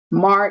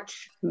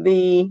March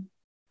the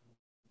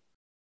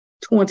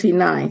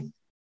 29th.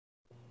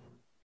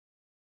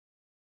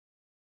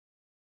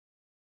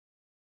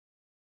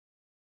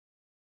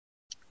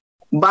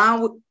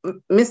 Bond,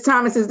 Ms.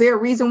 Thomas, is there a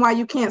reason why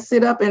you can't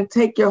sit up and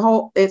take your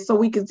whole, so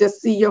we could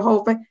just see your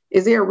whole face?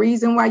 Is there a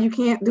reason why you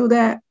can't do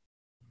that?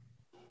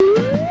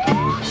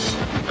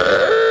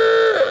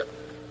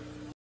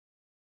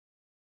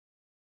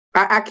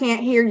 I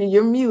can't hear you.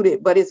 You're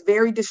muted, but it's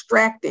very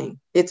distracting.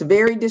 It's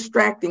very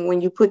distracting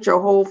when you put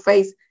your whole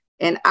face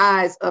and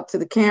eyes up to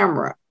the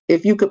camera.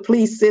 If you could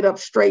please sit up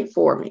straight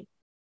for me.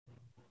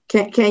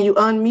 Can you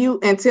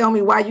unmute and tell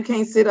me why you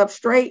can't sit up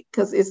straight?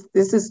 Because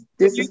this is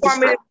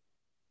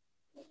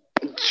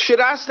should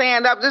I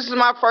stand up? This is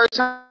my first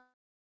time,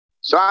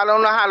 so I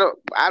don't know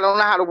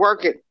how to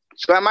work it.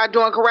 So am I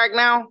doing correct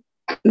now?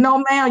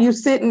 No, ma'am. You're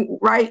sitting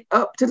right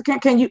up to the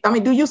can you? I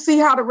mean, do you see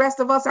how the rest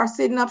of us are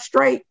sitting up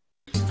straight?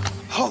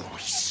 Holy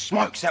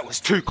smokes, that was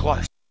too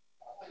close.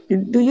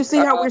 Do you see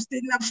how we're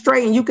sitting up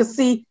straight and you can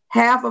see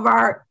half of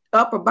our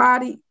upper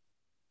body?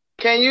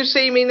 Can you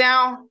see me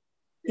now?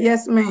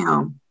 Yes,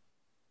 ma'am.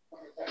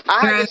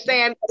 I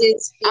understand. I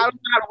don't know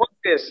how to work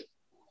this.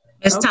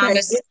 Ms.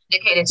 Thomas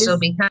indicated she'll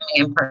be coming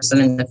in person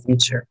in the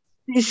future.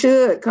 She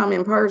should come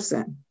in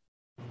person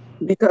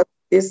because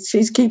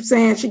she keeps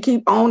saying, she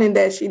keep owning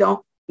that she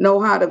don't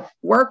know how to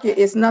work it.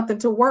 It's nothing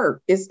to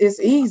work. It's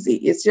easy.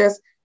 It's just,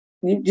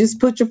 you just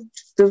put your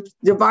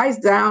device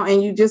down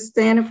and you just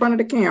stand in front of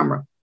the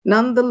camera.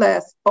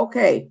 Nonetheless,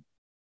 okay.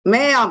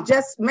 Ma'am,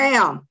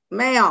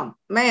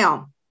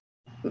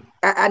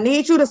 I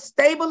need you to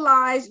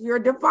stabilize your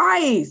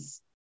device.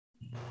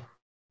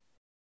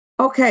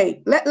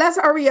 Okay, let's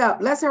hurry up.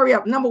 Let's hurry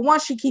up. Number one,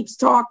 she keeps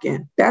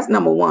talking. That's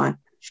number one.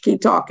 She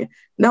keeps talking.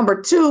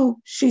 Number two,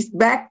 she's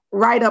back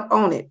right up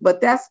on it.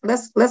 But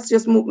let's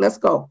just move. Let's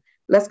go.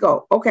 Let's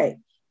go. Okay.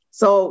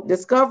 So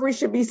discovery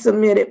should be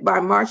submitted by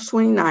March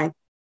 29th.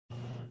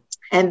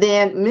 And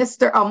then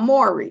Mr.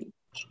 Amori,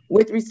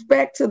 with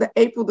respect to the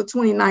April the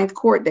 29th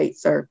court date,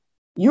 sir,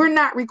 you're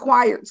not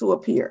required to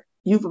appear.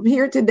 You've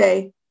appeared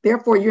today,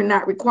 therefore you're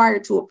not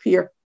required to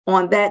appear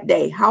on that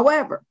day.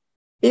 However,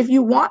 if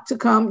you want to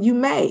come, you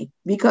may,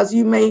 because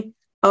you may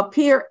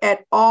appear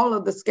at all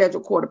of the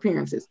scheduled court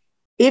appearances.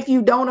 If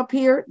you don't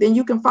appear, then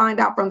you can find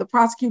out from the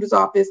prosecutor's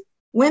office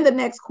when the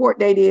next court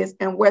date is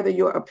and whether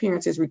your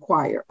appearance is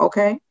required,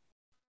 okay?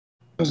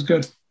 That's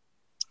good.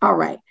 All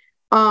right.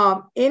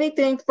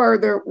 Anything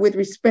further with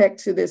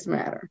respect to this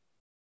matter?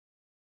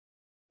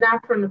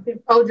 Not from the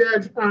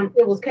Judge,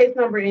 it was case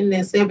number in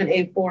there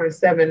 784 and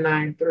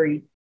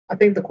 793. I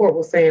think the court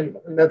was saying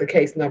another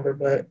case number,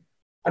 but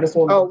I just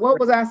want to. Oh, what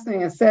was I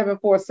saying?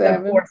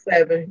 747?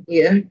 747,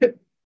 yeah.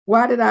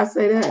 Why did I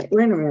say that?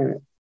 Wait a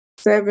minute.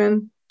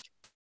 7,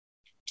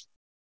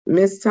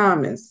 Miss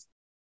Thomas.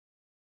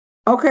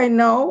 Okay,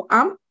 no,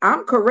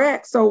 I'm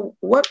correct. So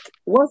what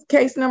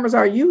case numbers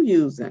are you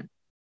using?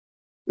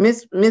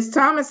 Miss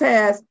Thomas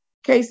has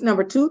case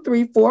number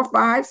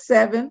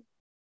 23457.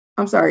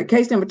 I'm sorry,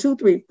 case number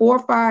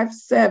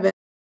 23457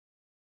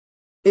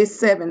 is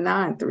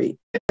 793,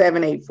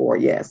 784,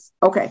 yes.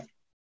 Okay.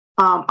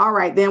 All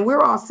right, then we're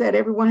all set.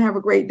 Everyone have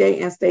a great day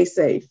and stay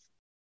safe.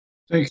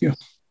 Thank you.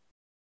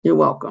 You're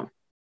welcome.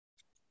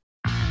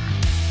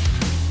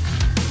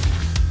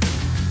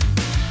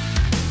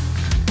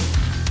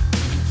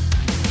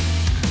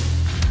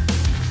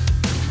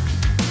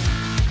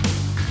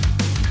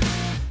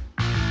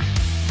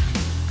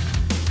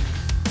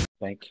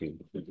 Thank you.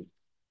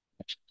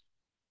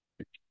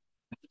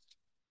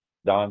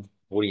 Don,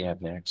 what do you have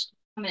next?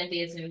 I'm going to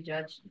be a Zoom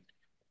judge.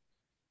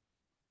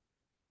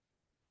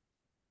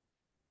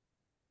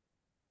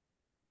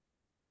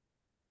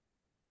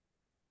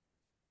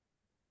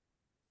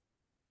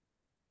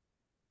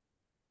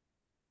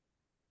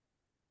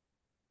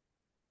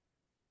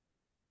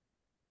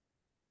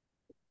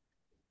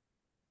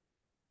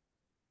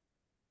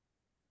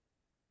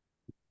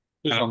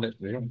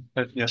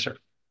 Yes, sir.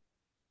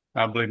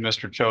 I believe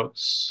Mr.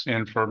 Choate's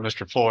in for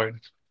Mr. Floyd.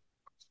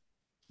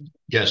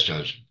 Yes,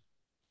 Judge.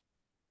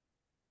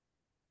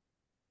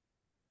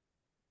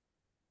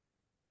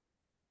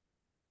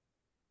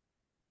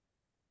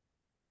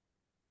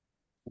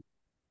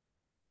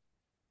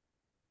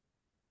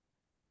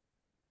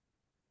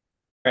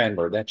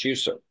 Cranmer, that's you,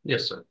 sir.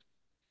 Yes, sir.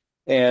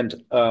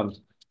 And I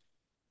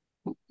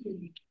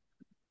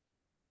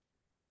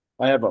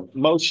have a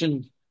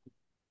motion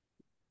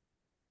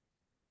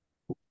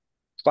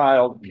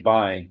filed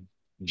by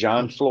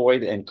John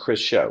Floyd and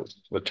Chris Choate,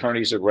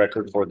 attorneys of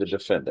record for the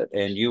defendant.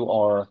 And you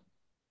are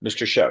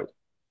Mr. Choate.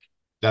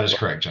 That is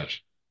correct,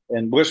 Judge.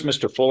 And where's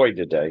Mr. Floyd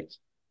today?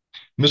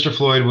 Mr.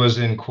 Floyd was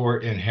in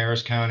court in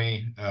Harris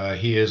County.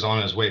 He is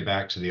on his way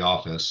back to the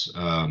office,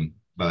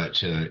 but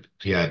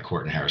he had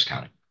court in Harris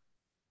County.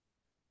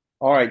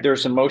 All right,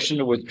 there's a motion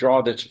to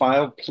withdraw that's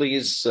filed.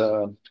 Please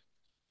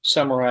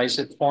summarize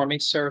it for me,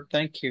 sir.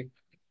 Thank you.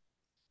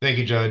 Thank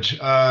you, Judge.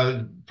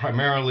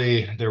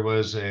 Primarily, there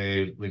was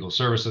a legal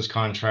services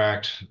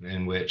contract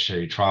in which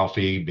a trial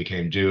fee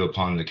became due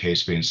upon the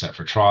case being set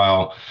for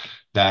trial.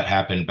 That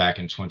happened back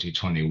in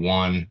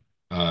 2021.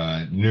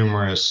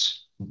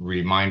 Numerous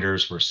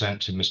reminders were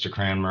sent to Mr.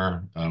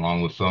 Cranmer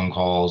along with phone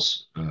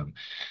calls.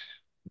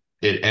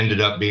 It ended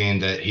up being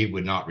that he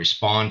would not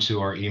respond to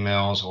our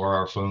emails or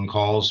our phone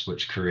calls,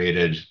 which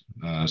created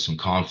some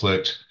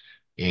conflict.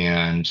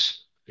 And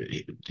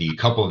the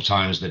couple of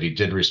times that he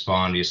did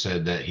respond, he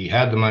said that he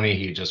had the money,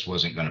 he just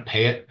wasn't going to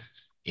pay it.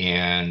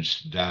 And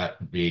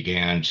that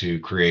began to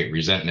create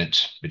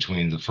resentment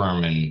between the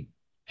firm and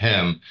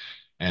him.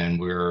 And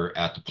we're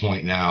at the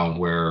point now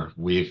where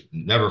we've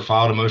never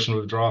filed a motion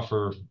to withdraw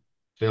for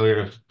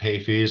failure to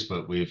pay fees,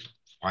 but we've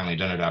finally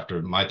done it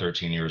after my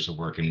 13 years of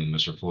working with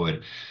Mr.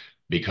 Floyd,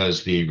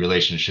 because the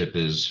relationship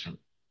is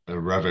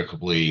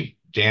irrevocably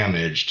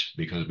damaged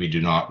because we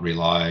cannot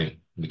rely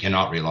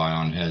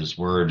on his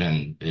word,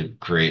 and it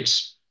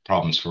creates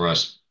problems for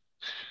us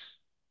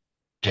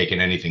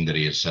taking anything that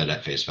he has said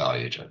at face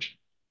value, Judge.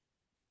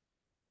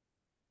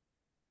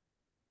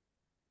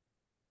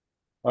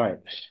 All right.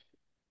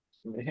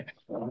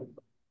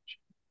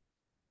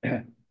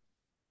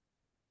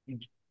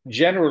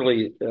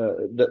 Generally,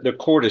 the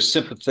court is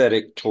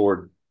sympathetic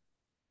toward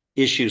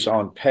issues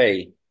on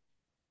pay,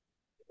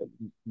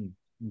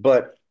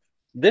 but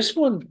this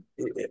one,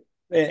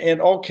 in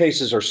all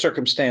cases, are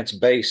circumstance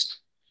based.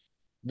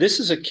 This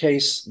is a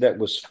case that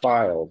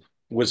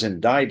was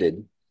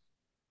indicted,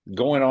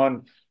 going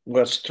on,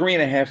 well, it's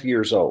 3.5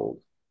 years old,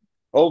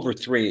 over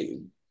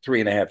three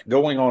and a half,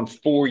 going on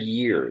 4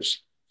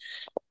 years.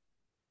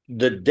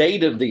 The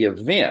date of the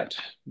event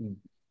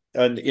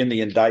in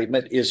the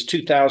indictment is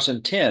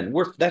 2010.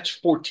 That's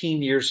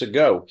 14 years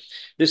ago.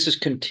 This is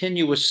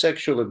continuous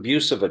sexual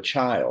abuse of a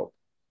child.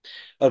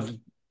 Of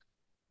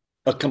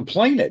a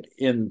complainant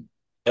in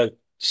a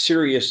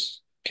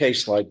serious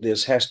case like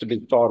this has to be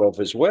thought of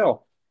as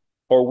well.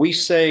 Are we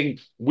saying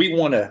we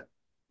want to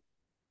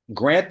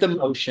grant the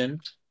motion,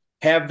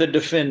 have the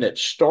defendant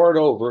start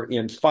over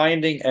in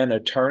finding an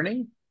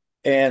attorney,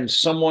 and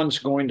someone's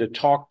going to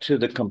talk to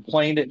the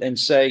complainant and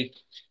say,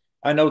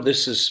 I know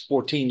this is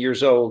 14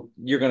 years old,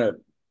 you're going to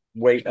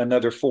wait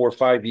another 4 or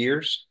 5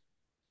 years?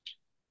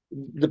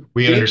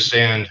 We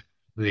understand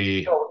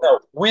the... No.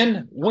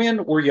 When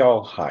were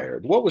y'all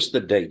hired? What was the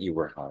date you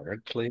were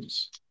hired,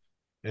 please?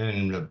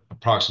 In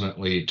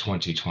approximately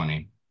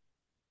 2020.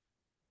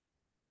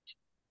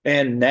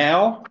 And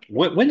now,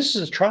 when is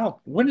the trial?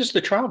 When is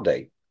the trial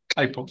date?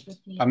 April.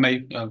 I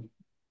may.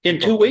 In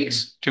 2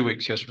 weeks? 2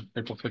 weeks, yes, sir.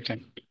 April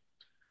 15th.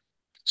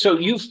 So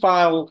you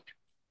file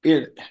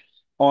it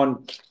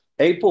on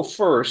April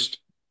 1st,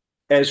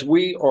 as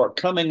we are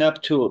coming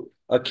up to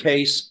a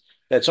case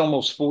that's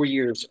almost 4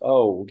 years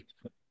old,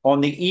 on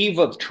the eve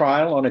of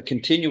trial on a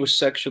continuous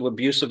sexual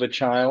abuse of a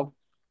child.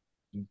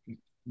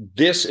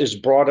 This is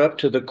brought up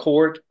to the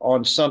court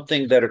on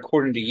something that,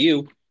 according to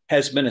you,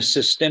 has been a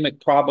systemic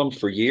problem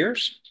for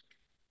years.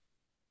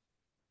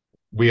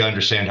 We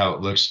understand how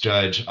it looks,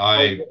 Judge.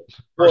 I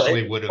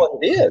personally would have...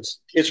 It is.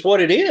 It's what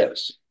it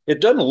is.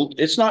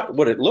 It's not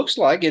what it looks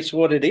like. It's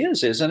what it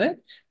is, isn't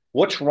it?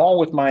 What's wrong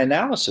with my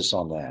analysis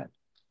on that?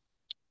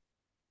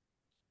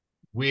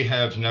 We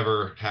have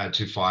never had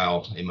to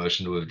file a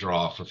motion to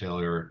withdraw for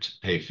failure to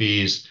pay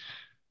fees.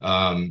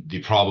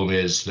 The problem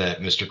is that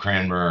Mr.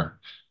 Cranmer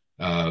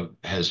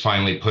has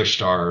finally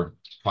pushed our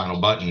final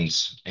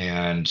buttons,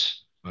 and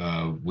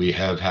we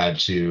have had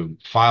to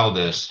file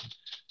this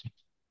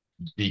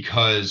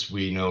because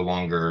we no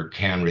longer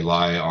can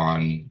rely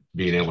on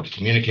being able to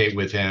communicate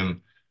with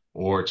him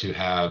or to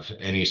have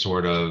any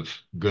sort of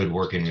good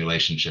working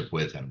relationship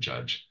with him,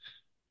 Judge.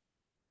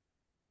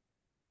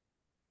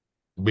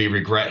 We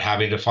regret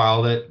having to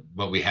file it,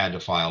 but we had to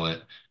file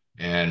it.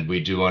 And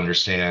we do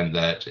understand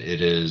that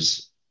it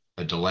is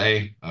a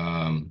delay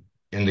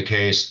in the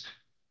case.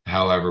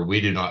 However,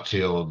 we do not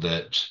feel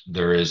that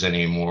there is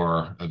any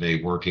more of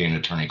a working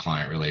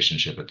attorney-client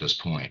relationship at this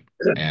point.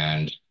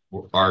 And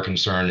our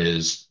concern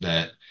is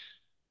that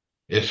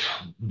if,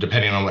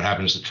 depending on what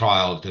happens at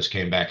trial, if this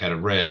came back at a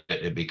writ,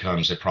 it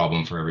becomes a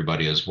problem for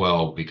everybody as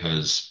well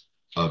because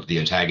of the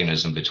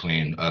antagonism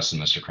between us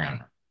and Mr.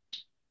 Cranmer.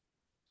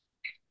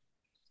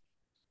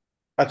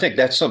 I think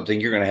that's something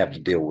you're going to have to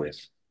deal with.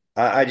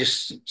 I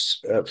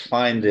just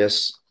find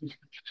this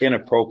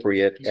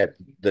inappropriate at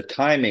the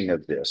timing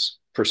of this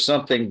for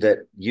something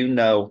that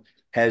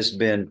has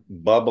been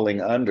bubbling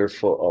under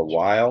for a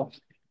while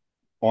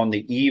on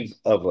the eve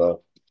of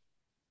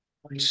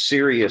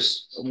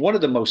one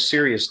of the most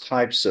serious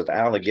types of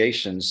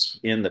allegations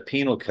in the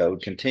penal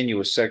code,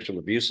 continuous sexual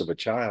abuse of a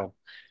child.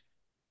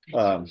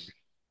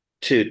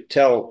 To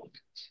tell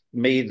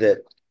me that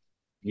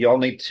y'all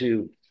need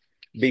to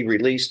be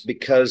released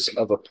because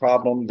of a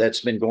problem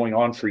that's been going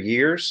on for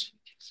years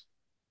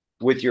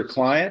with your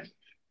client,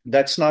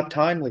 that's not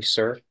timely,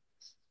 sir.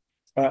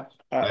 I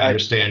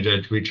understand,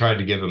 Judge. We tried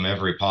to give him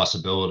every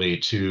possibility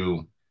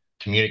to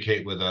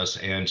communicate with us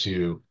and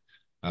to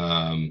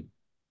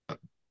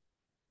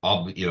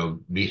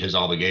meet his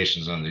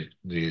obligations on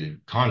the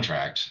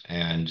contract.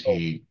 And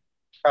he...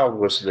 How old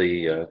was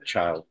the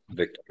child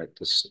victim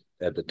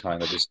at the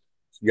time of this?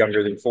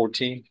 Younger than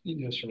 14?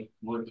 Yes, sir.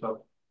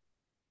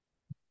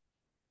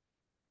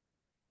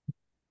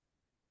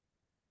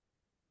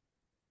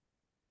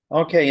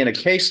 Okay, in a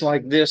case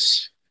like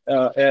this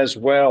as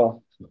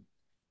well,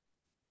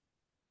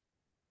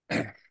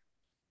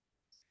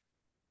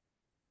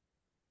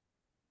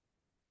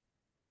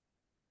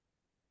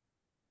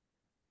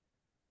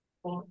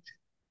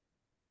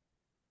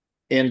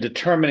 in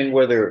determining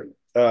whether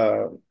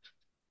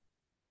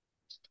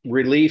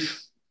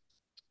relief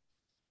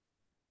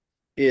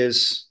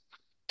is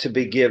to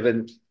be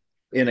given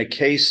in a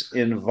case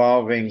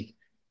involving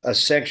a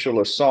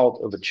sexual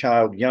assault of a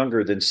child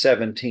younger than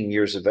 17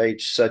 years of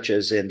age, such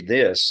as in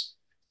this,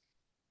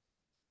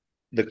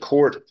 the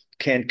court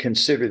can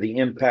consider the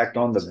impact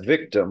on the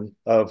victim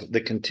of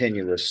the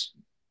continuous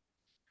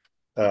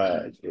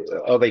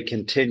of a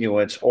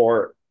continuance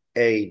or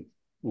a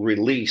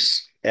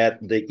release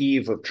at the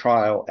eve of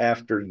trial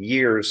after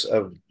years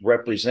of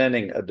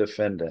representing a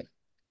defendant.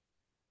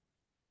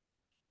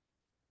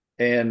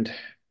 And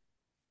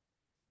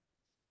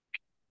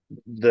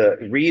the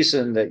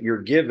reason that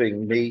you're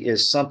giving me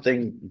is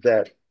something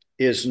that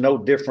is no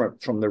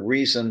different from the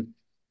reason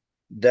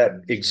that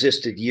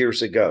existed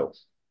years ago.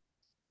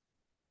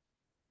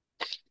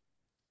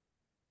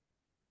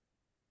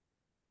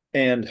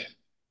 And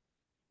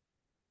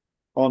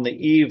on the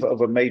eve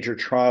of a major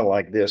trial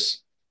like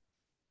this,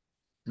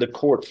 the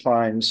court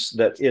finds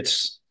that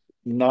it's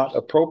not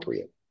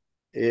appropriate.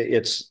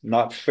 It's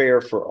not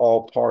fair for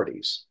all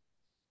parties.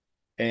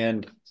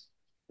 And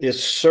it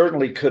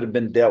certainly could have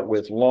been dealt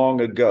with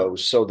long ago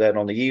so that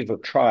on the eve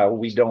of trial,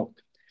 we don't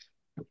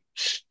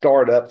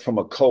start up from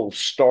a cold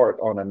start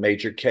on a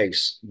major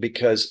case,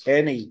 because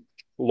any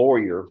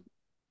lawyer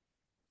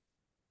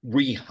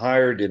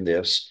rehired in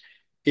this,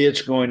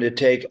 it's going to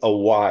take a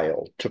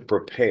while to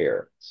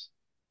prepare.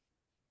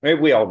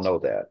 Maybe we all know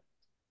that.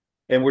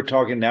 And we're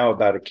talking now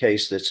about a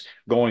case that's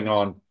going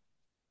on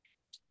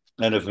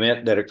an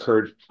event that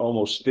occurred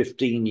almost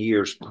 15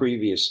 years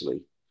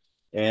previously.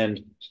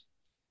 And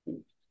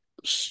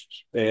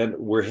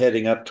we're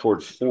heading up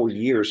toward 4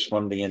 years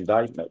from the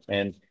indictment,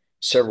 and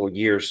several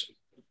years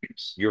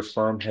your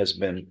firm has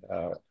been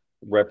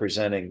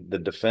representing the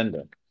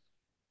defendant.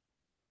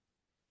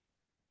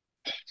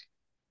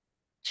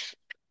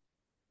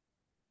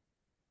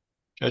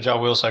 Judge, I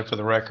will say for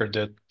the record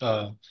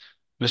that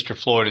Mr.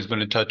 Floyd has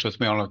been in touch with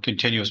me on a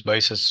continuous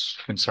basis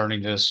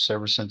concerning this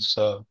ever since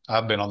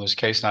I've been on this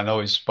case. And I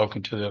know he's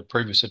spoken to the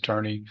previous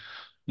attorney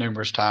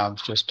numerous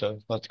times just to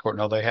let the court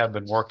know they have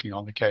been working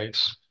on the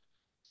case.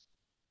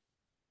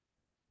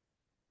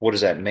 What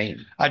does that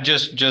mean? I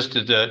just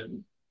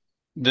that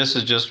this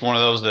is just one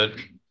of those that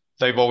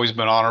they've always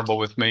been honorable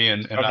with me.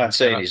 And I'm not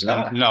saying he's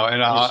not. No,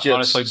 and I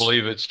honestly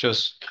believe it's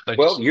just.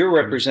 Well, you're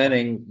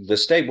representing the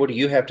state. What do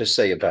you have to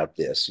say about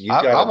this?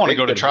 I want to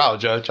go to trial,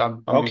 Judge.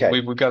 Okay.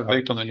 We've got a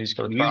victim that needs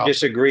to go to trial. You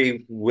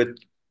disagree with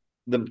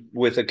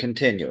a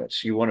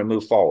continuance. You want to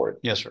move forward.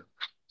 Yes, sir.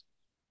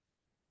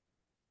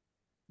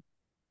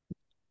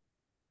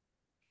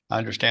 I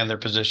understand their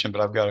position,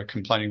 but I've got a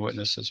complaining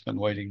witness that's been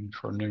waiting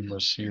for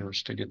numerous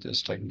years to get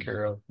this taken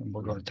care of, and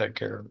we're going to take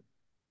care of it.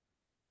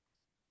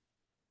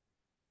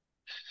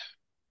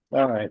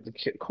 All right.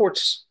 The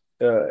courts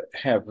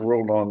have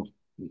ruled on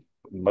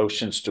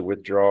motions to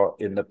withdraw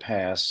in the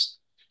past,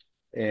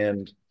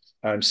 and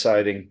I'm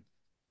citing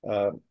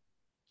a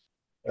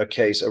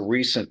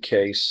recent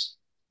case,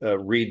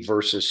 Reed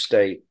versus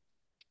State,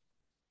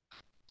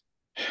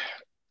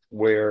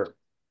 where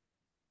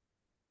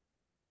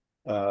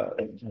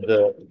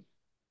the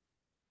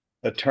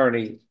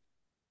attorney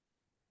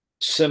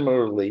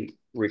similarly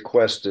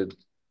requested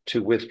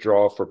to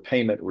withdraw for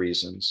payment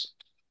reasons.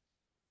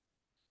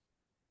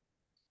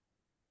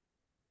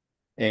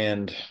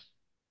 And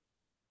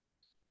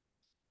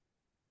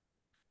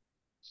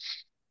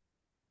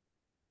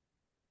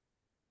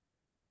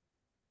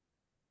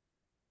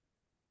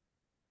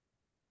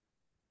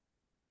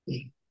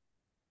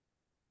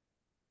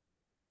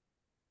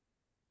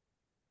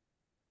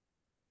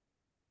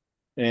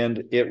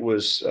it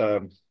was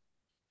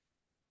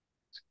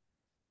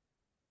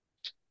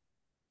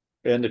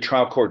and the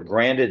trial court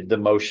granted the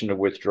motion to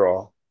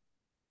withdraw.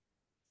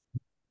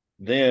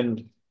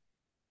 Then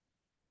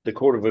the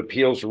Court of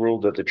Appeals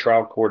ruled that the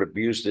trial court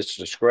abused its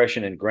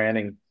discretion in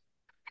granting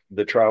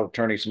the trial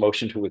attorney's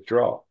motion to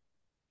withdraw.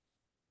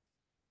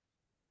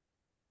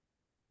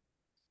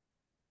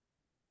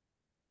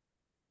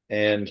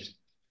 And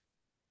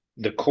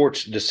the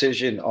court's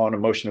decision on a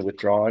motion to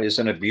withdraw is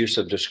an abuse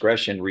of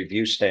discretion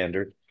review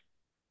standard.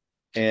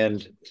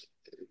 And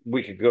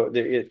we could go,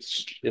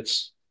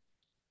 it's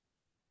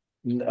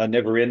a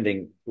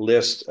never-ending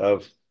list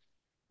of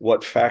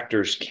what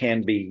factors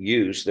can be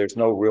used. There's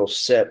no real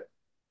set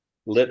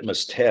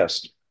litmus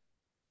test,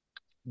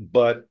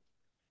 but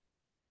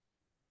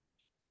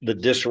the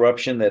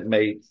disruption that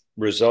may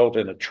result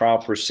in a trial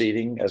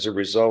proceeding as a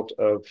result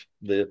of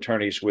the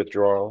attorney's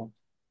withdrawal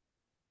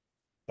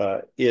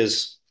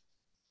is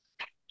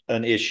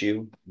an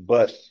issue.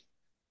 But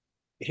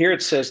here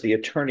it says the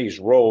attorney's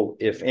role,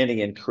 if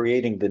any, in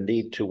creating the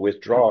need to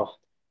withdraw.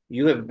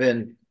 You've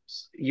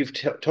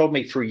told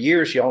me for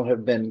years y'all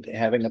have been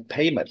having a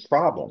payment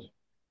problem.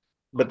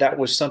 but that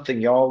was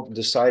something y'all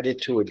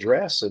decided to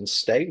address and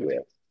stay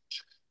with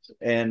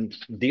and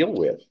deal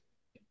with.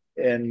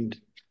 And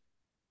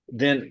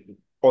then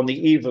on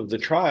the eve of the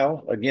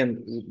trial,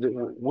 again,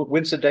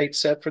 when's the date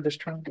set for this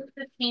trial?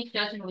 The 15th,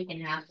 Judge, in a week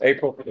and a half.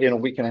 April, in a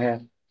week and a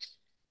half.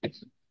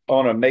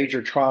 On a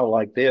major trial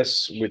like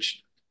this,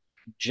 which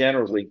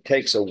generally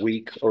takes a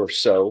week or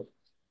so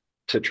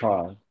to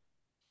trial.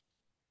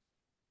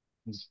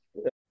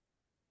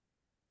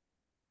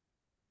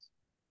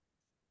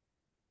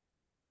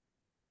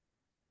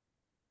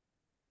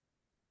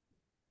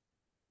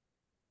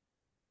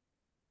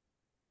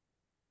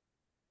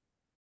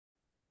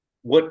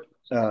 What,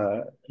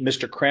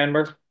 Mr.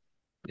 Cranmer?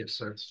 Yes,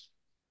 sir.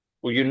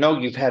 Well, you know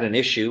you've had an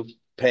issue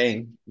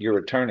paying your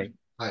attorney.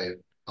 I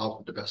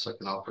offered the best I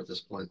can offer at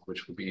this point,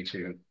 which would be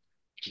to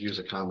use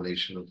a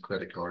combination of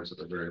credit cards at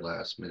the very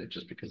last minute,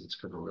 just because it's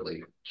going to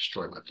really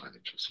destroy my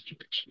financial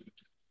situation.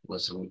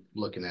 Unless I'm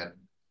looking at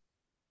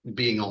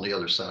being on the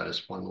other side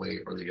as one way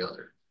or the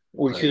other.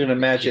 Well, you can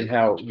imagine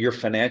how your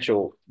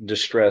financial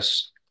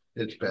distress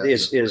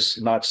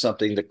is not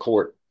something the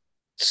court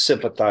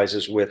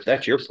sympathizes with.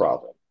 That's your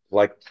problem.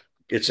 Like,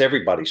 it's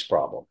everybody's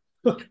problem.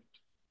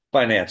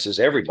 Finance is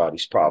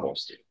everybody's problem.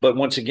 But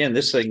once again,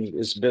 this thing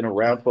has been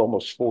around for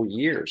almost 4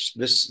 years.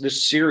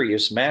 This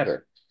serious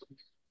matter.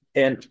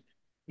 And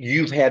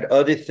you've had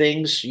other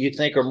things you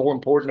think are more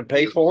important to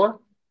pay for?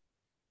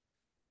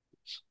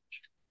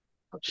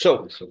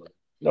 So,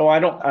 no,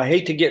 I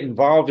hate to get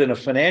involved in a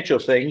financial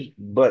thing,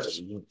 but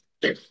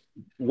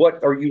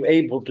what are you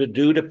able to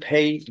do to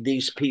pay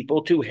these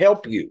people to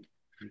help you?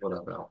 What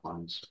I've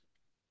outlined.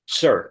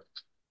 Sir?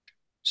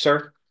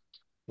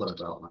 What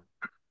I've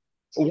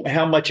outlined.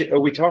 How much are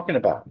we talking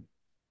about?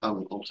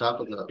 On top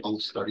of the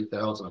almost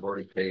 30,000 I've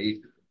already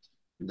paid,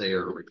 they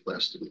are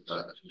requesting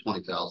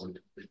 20,000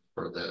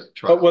 for the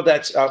trial. Well,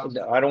 that's I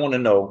don't want to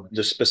know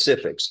the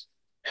specifics.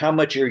 How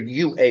much are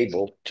you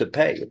able to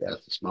pay at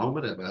this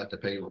moment? If I had to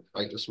pay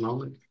right this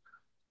moment,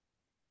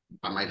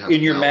 I might have.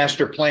 In your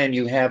master plan,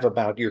 you have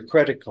about your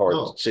credit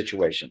card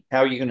situation. How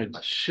are you going to?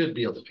 I should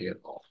be able to pay it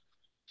off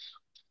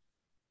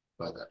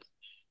by that.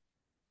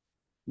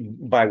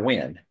 By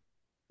when?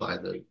 By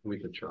the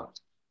week of trial.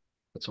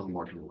 That's what I'm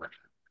working on right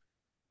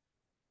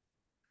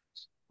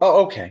now.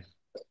 Oh, okay.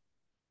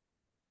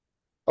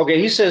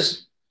 Okay, he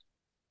says,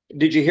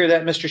 did you hear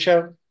that, Mr.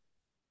 Show?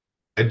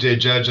 I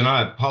did, Judge, and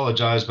I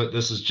apologize, but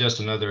this is just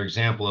another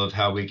example of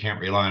how we can't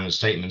rely on his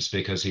statements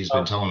because he's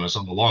been telling us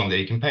all along that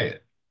he can pay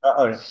it.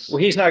 Well,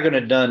 he's not going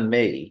to dun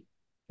me,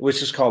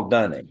 which is called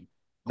dunning.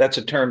 That's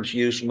a term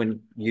used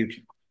when you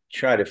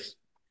try to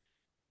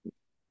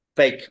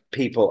fake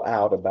people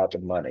out about the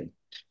money.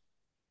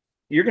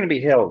 You're going to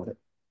be held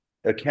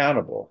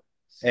accountable,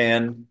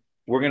 and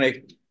we're going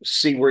to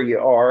see where you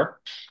are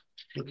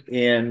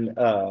in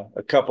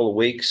a couple of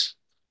weeks.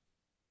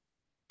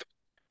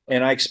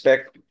 And I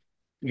expect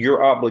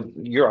your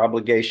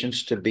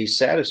obligations to be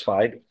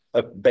satisfied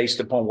based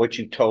upon what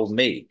you told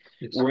me.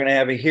 We're going to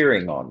have a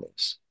hearing on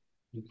this.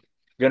 We're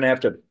going to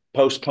have to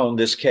postpone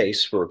this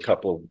case for a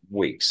couple of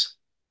weeks.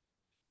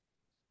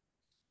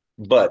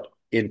 But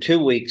in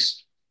 2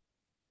 weeks,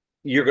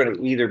 you're going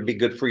to either be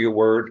good for your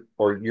word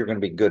or you're going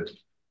to be good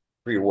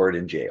for your word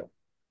in jail.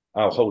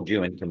 I'll hold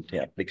you in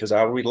contempt because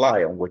I'll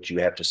rely on what you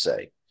have to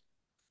say.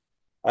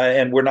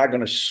 And we're not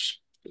going to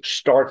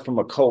start from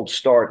a cold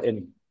start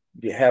and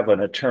have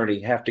an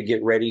attorney have to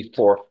get ready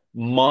for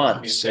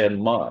months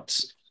and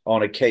months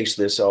on a case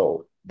this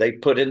old. They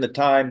put in the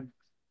time,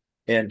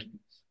 and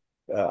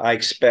I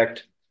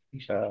expect,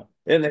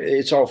 and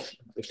it's all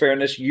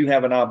fairness, you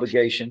have an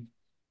obligation.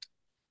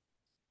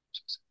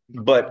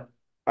 But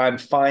I'm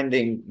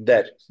finding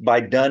that by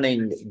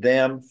dunning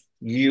them,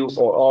 you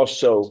are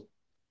also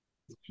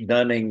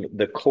dunning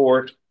the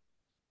court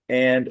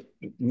and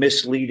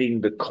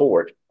misleading the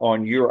court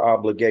on your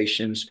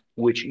obligations,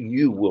 which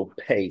you will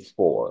pay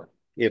for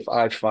if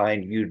I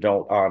find you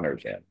don't honor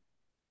them.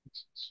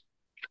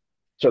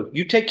 So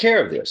you take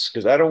care of this,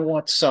 because I don't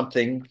want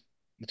something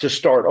to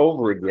start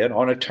over again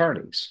on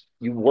attorneys.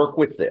 You work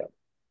with them.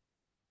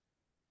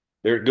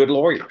 They're good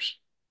lawyers,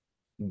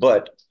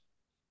 but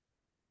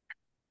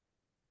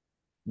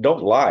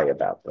don't lie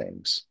about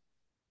things.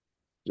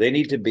 They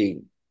need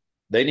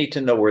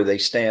to know where they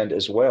stand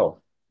as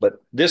well. But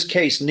this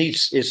case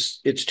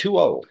it's too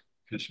old.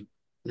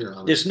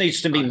 This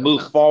needs to be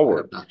moved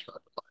forward.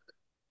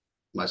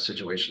 My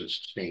situation has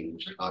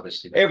changed,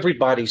 obviously.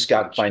 Everybody's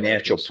got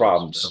financial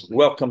problems.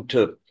 Welcome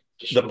to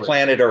the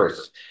planet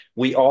Earth.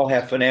 We all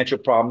have financial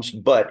problems,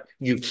 but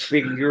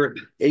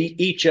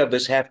each of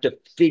us have to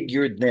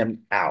figure them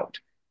out.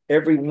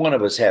 Every one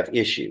of us have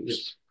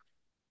issues.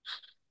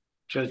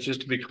 Judge, just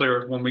to be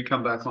clear, when we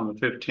come back on the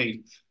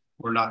 15th,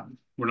 we're not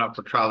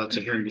for trial. It's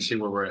a hearing to see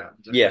where we're at.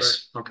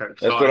 Yes. Correct? Okay.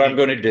 That's what I'm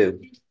going to do.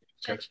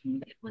 Judge,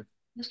 with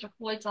Mr.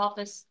 Floyd's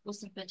office with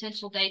some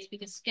potential dates,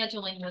 because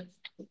scheduling with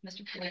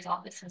Mr. Floyd's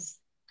office has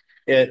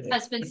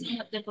been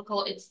somewhat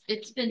difficult.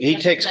 It's been. He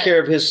takes care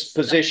of his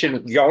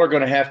position. Y'all are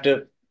going to have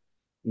to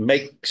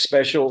make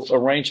special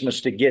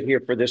arrangements to get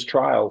here for this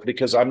trial,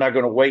 because I'm not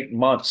going to wait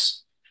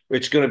months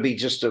It's going to be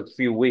just a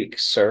few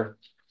weeks, sir.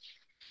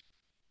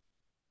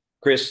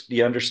 Chris, do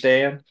you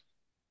understand?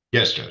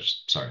 Yes,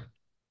 Judge. Sorry.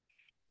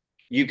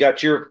 You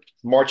got your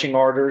marching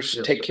orders.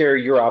 Yes, Take sir. care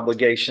of your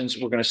obligations.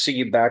 We're going to see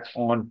you back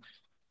on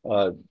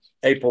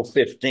April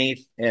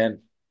 15th, and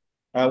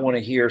I want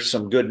to hear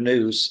some good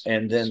news,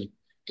 and then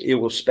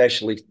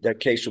that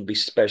case will be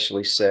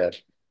specially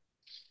set.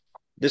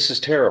 This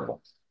is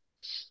terrible.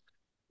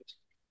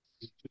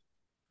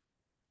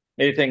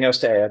 Anything else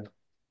to add?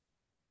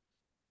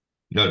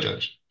 No,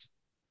 Judge.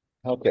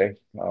 Okay,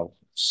 I'll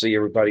see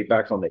everybody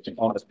back on the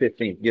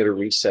 15th. Get a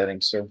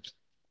resetting, sir.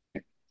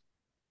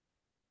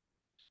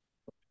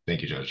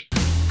 Thank you, Judge.